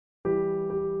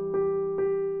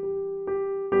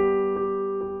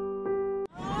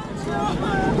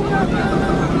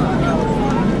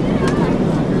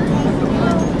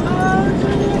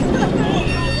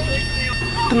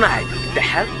Tonight, to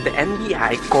help the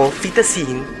NBA cover the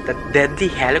scene, the deadly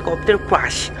helicopter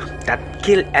crash that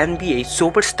killed NBA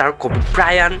superstar Kobe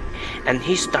Bryant and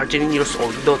his 13 years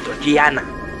old daughter Gianna,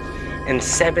 and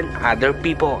 7 other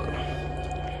people.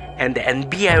 And the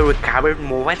NBA recovered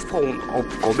mobile phone of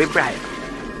Kobe Bryant.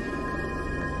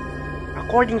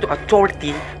 According to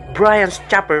authority, Bryant's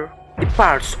chopper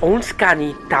departs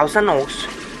Onscani, Thousand Oaks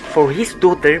for his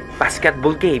daughter's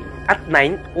basketball game at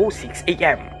 9:06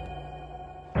 a.m.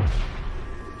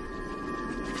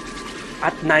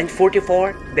 At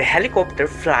 9:44, the helicopter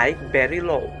flies very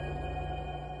low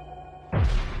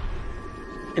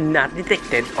and not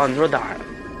detected on radar.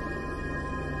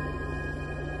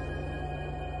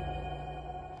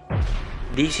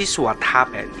 This is what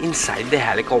happened inside the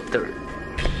helicopter.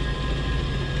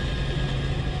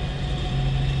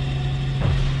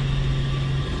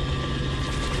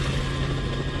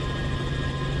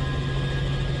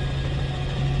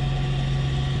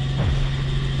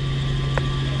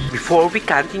 Before we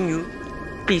continue,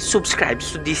 please subscribe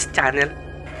to this channel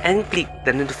and click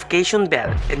the notification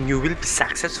bell and you will be a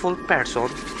successful person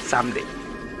someday.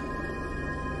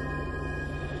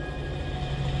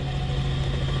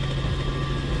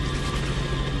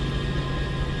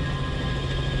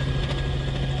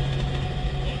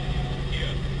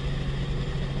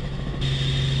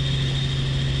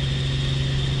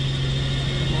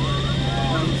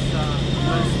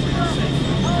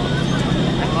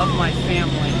 I love my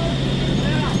family.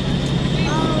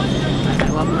 I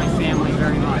love my family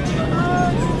very much.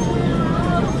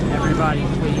 Everybody,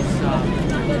 please.